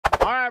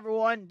Alright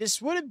everyone,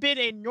 this would have been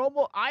a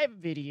normal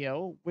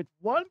video with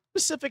one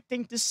specific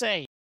thing to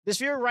say. This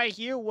video right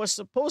here was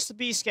supposed to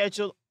be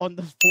scheduled on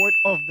the 4th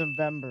of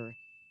November.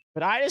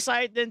 But I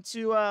decided then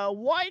to,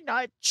 why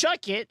not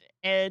chuck it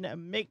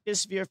and make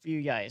this video for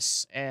you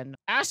guys. And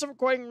as I'm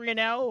recording right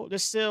now,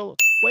 there's still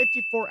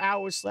 24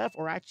 hours left,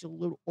 or actually a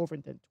little over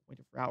than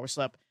 24 hours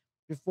left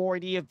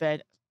before the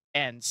event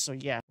ends. So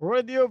yeah, we're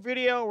going to do a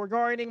video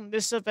regarding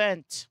this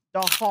event,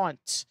 The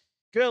Haunt.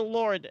 Good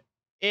lord,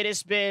 it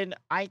has been,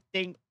 I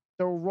think,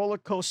 the roller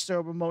coaster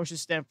of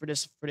emotions then for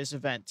this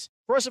event.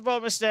 First of all,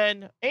 Miss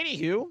Den,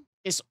 anywho,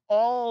 is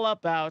all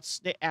about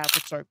the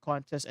avatar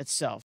contest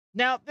itself.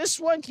 Now, this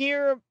one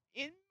here,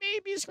 it may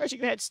be scratching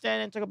your head, Stan,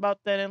 and talk about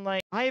that, and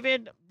like,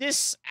 Ivan,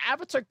 this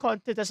avatar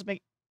contest doesn't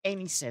make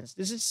any sense.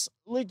 This is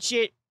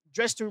legit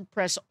dress to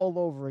impress all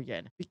over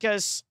again.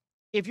 Because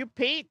if you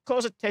pay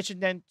close attention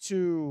then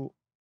to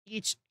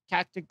each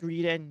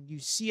category, then you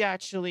see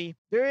actually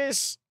there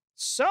is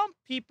some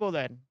people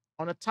then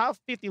on the top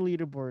 50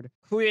 leaderboard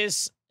who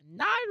is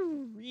not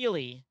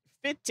really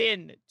fit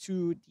in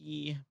to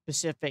the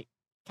specific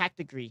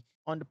category.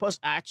 On the post,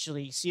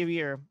 actually, see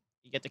here,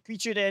 you get the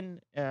creature then,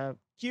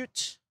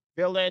 cute,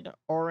 villain,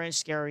 orange,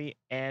 scary,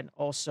 and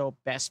also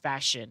best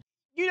fashion.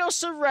 You know,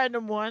 some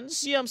random ones.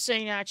 See what I'm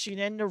saying, actually,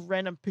 then the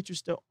random pictures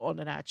still on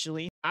it,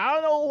 actually. I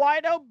don't know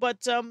why, though,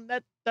 but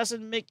that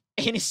doesn't make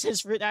any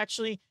sense for it,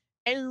 actually.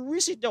 And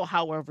recently, though,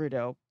 however,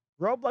 though,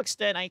 Roblox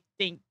then, I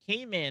think,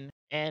 came in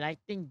and I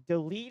think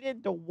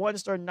deleted the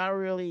ones that are not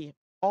really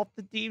off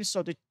the team.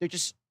 So they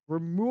just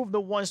remove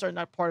the ones that are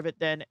not part of it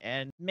then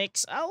and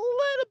makes a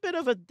little bit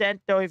of a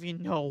dent, though, if you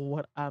know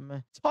what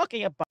I'm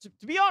talking about.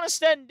 To be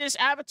honest, then, this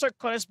avatar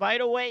contest, by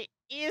the way,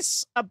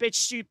 is a bit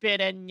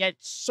stupid and yet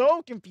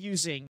so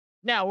confusing.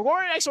 Now, we're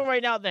going to the next one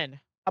right now then,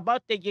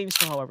 about the games,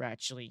 however,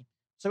 actually.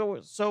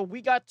 So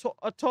we got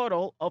a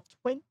total of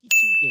 22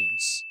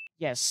 games.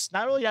 Yes,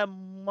 not really that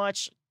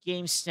much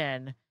games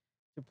then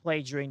to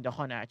play during the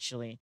hunt,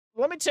 actually.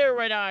 Let me tell you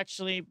right now,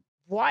 actually,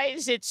 why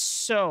is it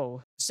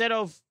so? Instead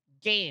of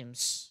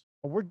games,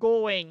 we're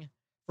going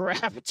for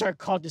avatar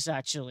contest,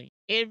 actually.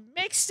 It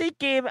makes the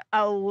game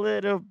a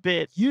little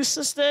bit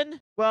useless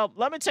then. Well,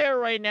 let me tell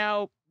you right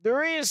now,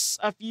 there is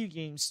a few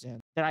games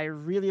then that I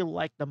really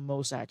like the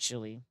most,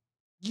 actually.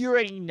 You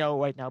already know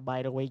right now,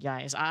 by the way,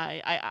 guys.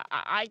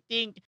 I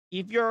think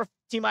if you're a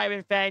Team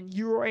Ivan fan,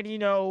 you already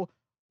know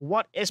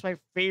what is my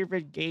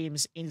favorite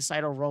games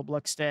inside of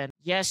Roblox then.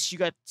 Yes, you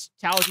got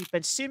Tower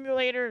Defense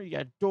Simulator, you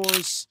got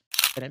Doors,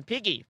 and then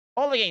Piggy.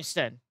 All the games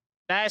then.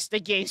 That's the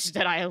games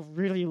that I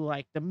really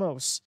like the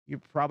most. You're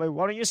probably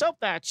wondering yourself,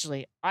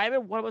 actually.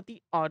 Ivan, what about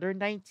the other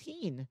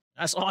 19?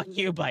 That's on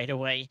you, by the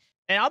way.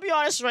 And I'll be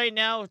honest right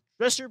now,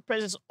 Dress to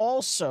Impress is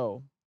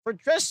also, for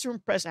Dress to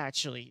Impress,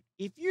 actually,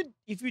 if you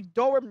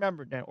don't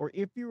remember that, or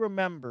if you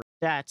remember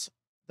that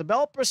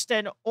developers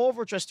then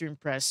over Dress to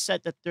Impress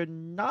said that they're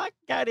not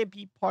gonna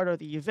be part of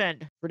the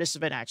event for this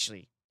event,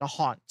 actually, the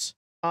Haunt.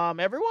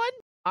 Everyone,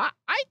 I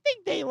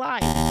think they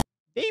lied.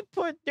 They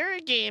put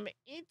their game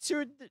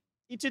into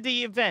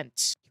the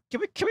event. Can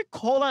we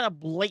call that a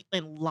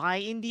blatant lie,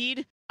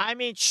 indeed? I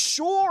mean,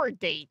 sure,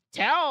 they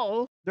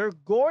tell they're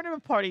going to be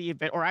part of the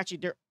event, or actually,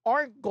 they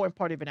aren't going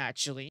part of the event,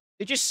 actually.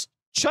 They just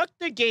chuck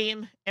the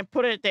game and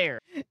put it there.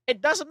 It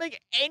doesn't make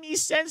any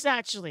sense,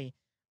 actually.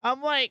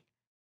 I'm like,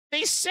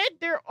 they said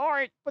there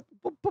aren't, but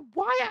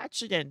why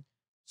actually then?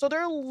 So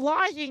they're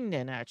lying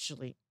then,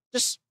 actually.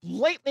 Just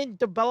blatant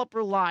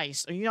developer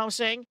lies. You know what I'm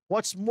saying?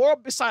 What's more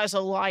besides a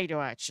lie,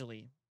 though,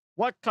 actually?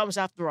 What comes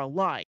after a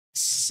lie?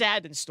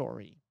 Saddened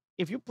story.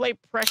 If you play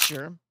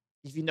Pressure,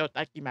 if you know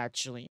that game,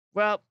 actually,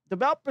 well,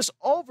 developers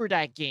over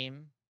that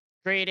game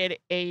created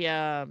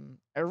a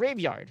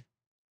graveyard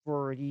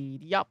for the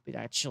update,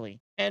 actually.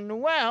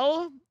 And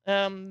well,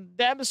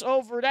 devs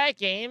over that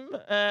game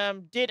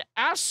did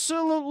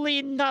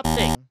absolutely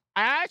nothing.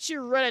 I actually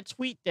read a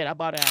tweet that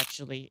about it,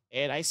 actually,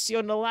 and I see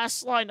on the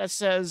last line that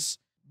says,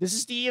 "This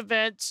is the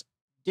event.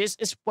 This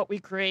is what we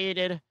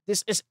created.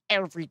 This is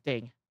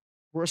everything.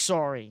 We're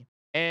sorry."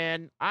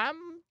 And I'm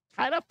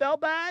kind of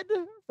felt bad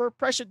for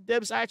Pressure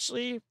devs,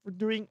 actually, for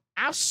doing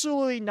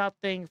absolutely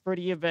nothing for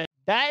the event.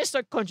 That is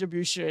their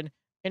contribution,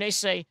 and they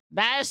say,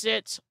 "That is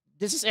it.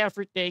 This is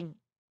everything.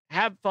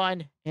 Have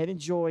fun and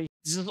enjoy.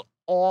 This is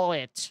all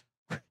it.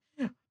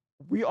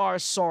 We are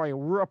sorry.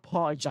 We're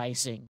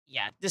apologizing."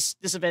 Yeah, this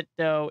event,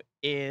 though,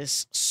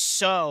 is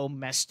so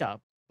messed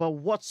up. But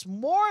what's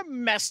more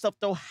messed up,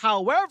 though,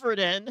 however,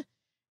 then,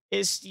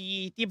 is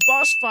the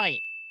boss fight.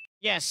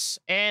 Yes,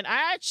 and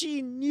I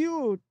actually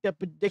knew the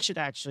prediction,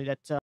 actually, that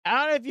I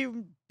don't know if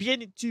you've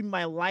been into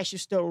my live stream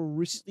still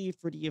recently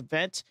for the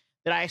event,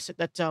 that I said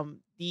that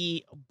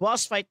the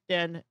boss fight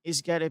then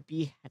is gonna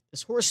be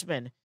Headless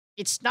Horseman.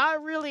 It's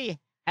not really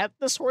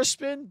Headless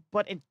Horseman,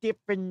 but a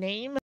different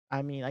name.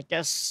 I mean, I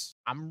guess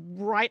I'm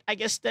right, I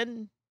guess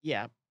then.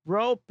 Yeah,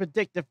 bro,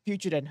 predict the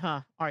future then,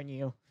 huh? Aren't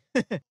you?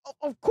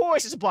 Of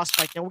course it's a boss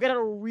fight then. We got an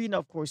arena,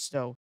 of course,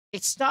 though.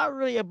 It's not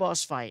really a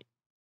boss fight.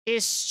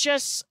 It's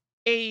just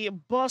a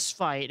boss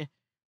fight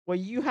where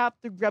you have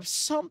to grab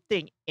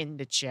something in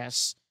the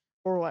chest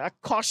or like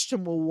a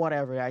costume or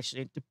whatever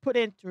actually to put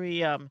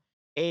into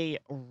a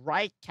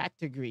right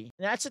category.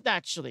 And that's it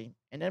actually.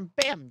 And then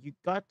bam, you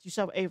got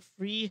yourself a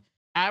free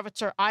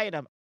avatar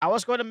item. I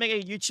was going to make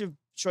a YouTube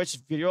Shorts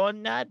video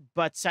on that,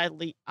 but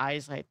sadly I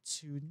decided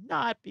to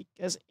not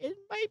because it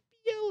might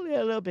be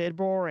a little bit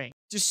boring.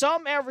 To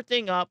sum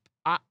everything up,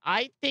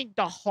 I think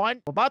the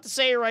hunt, I'm about to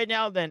say it right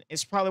now, then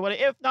is probably one,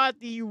 if not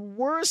the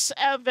worst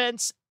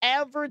events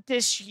ever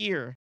this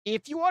year.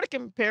 If you want to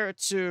compare it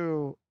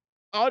to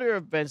other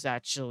events,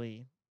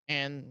 actually,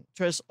 and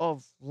terms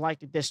of like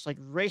the dislike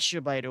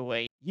ratio, by the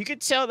way, you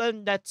could tell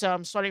them that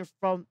starting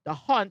from the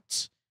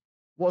hunt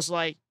was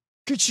like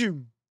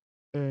kachum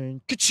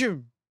and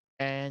kachum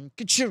and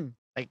kachum.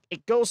 Like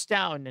it goes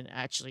down, and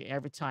actually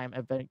every time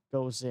event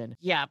goes in.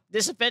 Yeah,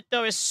 this event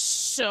though is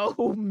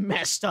so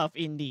messed up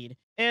indeed.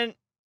 And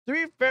to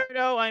be fair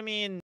though, I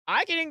mean,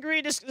 I can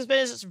agree this event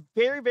is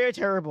very, very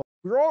terrible.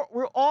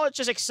 We're all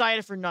just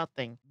excited for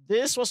nothing.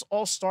 This was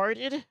all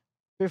started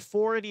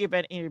before the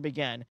event even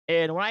began.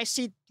 And when I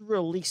see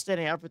through leaks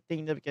and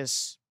everything,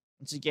 because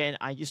once again,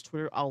 I use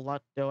Twitter a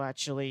lot though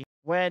actually.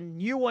 When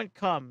new one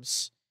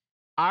comes,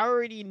 I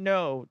already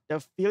know the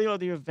feeling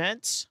of the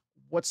event,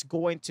 what's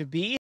going to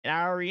be, and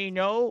I already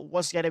know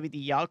what's gonna be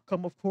the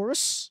outcome, of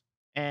course.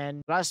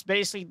 And that's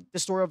basically the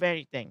story of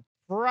anything.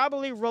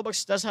 Probably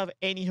Roblox does have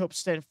any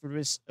hopes then for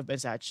this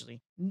events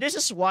actually. This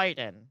is why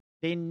then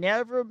they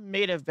never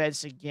made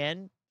events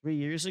again 3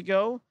 years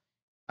ago.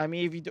 I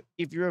mean,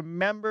 if you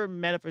remember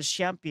Metaverse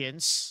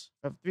Champions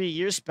from 3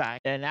 years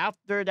back, then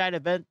after that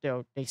event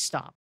though, they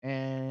stopped.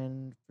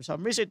 And for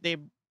some reason they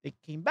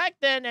came back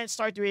then and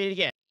started doing it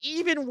again.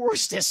 Even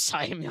worse this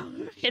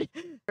time.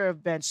 Their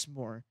events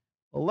more.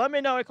 Well, let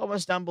me know in the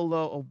comments down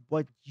below of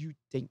what you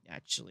think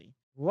actually.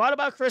 What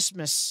about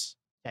Christmas?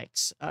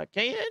 Thanks.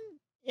 Okay, and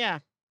yeah.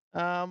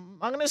 I'm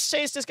gonna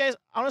say this, guys.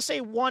 I'm gonna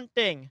say one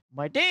thing.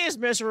 My day is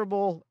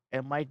miserable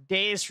and my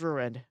day is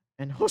ruined.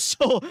 And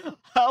also,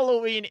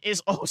 Halloween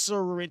is also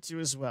ruined too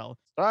as well.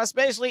 So that's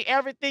basically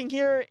everything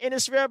here in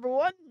this video,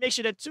 everyone. Make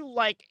sure to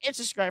like and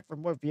subscribe for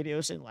more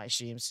videos and live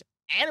streams.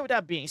 And with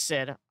that being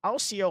said, I'll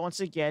see you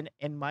once again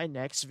in my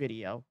next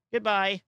video. Goodbye.